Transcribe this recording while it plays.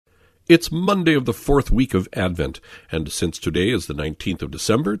It's Monday of the fourth week of Advent, and since today is the 19th of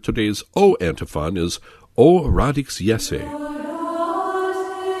December, today's O Antiphon is O Radix Jesse.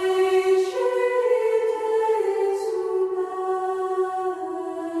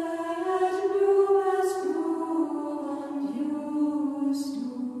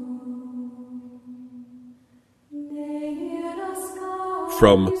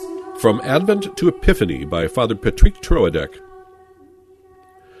 From Advent to Epiphany by Father Patrick Troadec.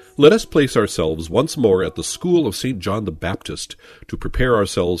 Let us place ourselves once more at the school of St. John the Baptist to prepare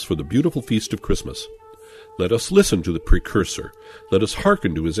ourselves for the beautiful feast of Christmas. Let us listen to the precursor. Let us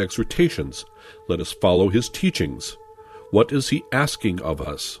hearken to his exhortations. Let us follow his teachings. What is he asking of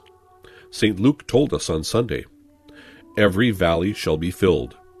us? St. Luke told us on Sunday, "Every valley shall be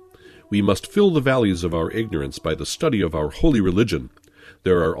filled." We must fill the valleys of our ignorance by the study of our holy religion.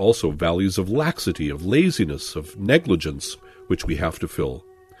 There are also valleys of laxity, of laziness, of negligence, which we have to fill.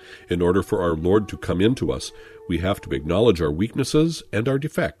 In order for our Lord to come into us, we have to acknowledge our weaknesses and our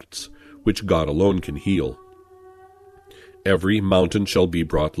defects, which God alone can heal. Every mountain shall be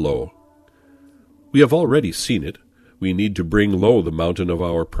brought low. We have already seen it. We need to bring low the mountain of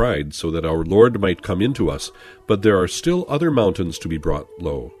our pride so that our Lord might come into us, but there are still other mountains to be brought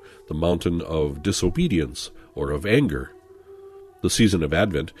low, the mountain of disobedience or of anger. The season of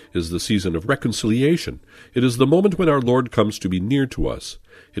Advent is the season of reconciliation. It is the moment when our Lord comes to be near to us.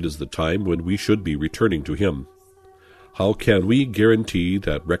 It is the time when we should be returning to him. How can we guarantee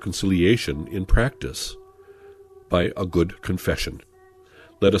that reconciliation in practice? By a good confession.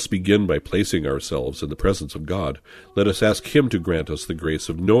 Let us begin by placing ourselves in the presence of God. Let us ask him to grant us the grace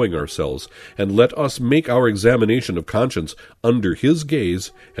of knowing ourselves, and let us make our examination of conscience under his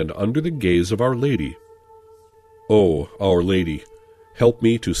gaze and under the gaze of Our Lady. O, Our Lady, help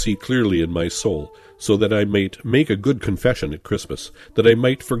me to see clearly in my soul, so that I might make a good confession at Christmas, that I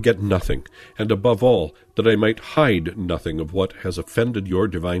might forget nothing, and above all, that I might hide nothing of what has offended your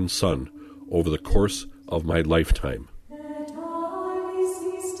divine Son over the course of my lifetime.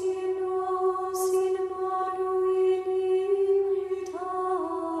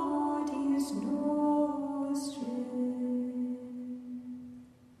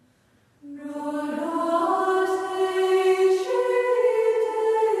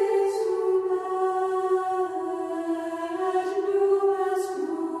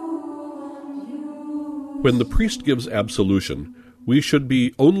 When the priest gives absolution, we should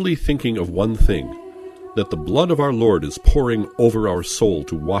be only thinking of one thing, that the blood of our Lord is pouring over our soul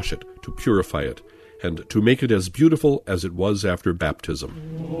to wash it, to purify it, and to make it as beautiful as it was after baptism.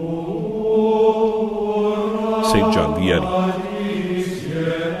 St. John Vianney.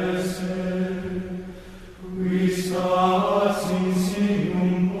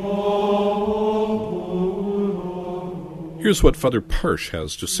 Here's what Father Parsch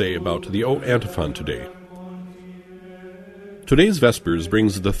has to say about the O Antiphon today. Today's Vespers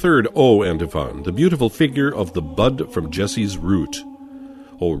brings the third O Antiphon, the beautiful figure of the bud from Jesse's root.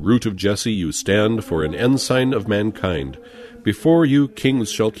 O root of Jesse, you stand for an ensign of mankind. Before you kings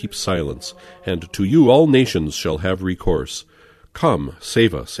shall keep silence, and to you all nations shall have recourse. Come,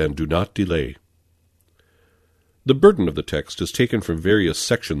 save us, and do not delay. The burden of the text is taken from various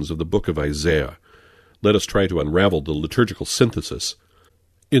sections of the book of Isaiah. Let us try to unravel the liturgical synthesis.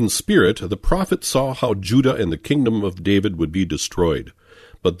 In spirit, the prophet saw how Judah and the kingdom of David would be destroyed,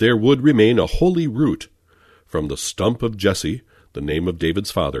 but there would remain a holy root. From the stump of Jesse, the name of David's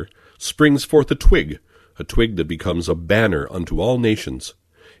father, springs forth a twig that becomes a banner unto all nations.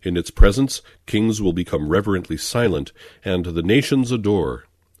 In its presence, kings will become reverently silent, and the nations adore.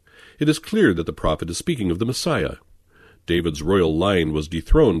 It is clear that the prophet is speaking of the Messiah. David's royal line was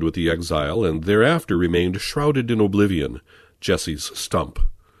dethroned with the exile, and thereafter remained shrouded in oblivion, Jesse's stump.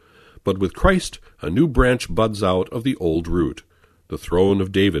 But with Christ, a new branch buds out of the old root. The throne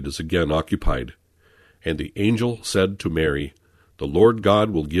of David is again occupied. And the angel said to Mary, "The Lord God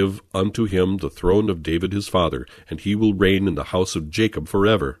will give unto him the throne of David his father, and he will reign in the house of Jacob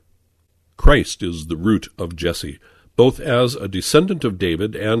forever." Christ is the root of Jesse, both as a descendant of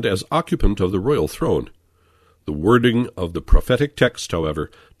David and as occupant of the royal throne. The wording of the prophetic text,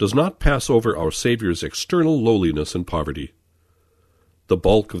 however, does not pass over our Savior's external lowliness and poverty. The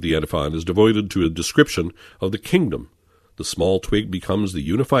bulk of the antiphon is devoted to a description of the kingdom. The small twig becomes the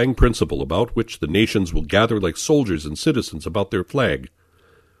unifying principle about which the nations will gather like soldiers and citizens about their flag.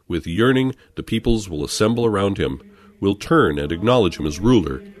 With yearning, the peoples will assemble around him, will turn and acknowledge him as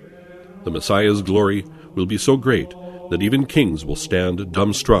ruler. The Messiah's glory will be so great that even kings will stand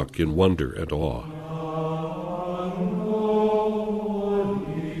dumbstruck in wonder and awe.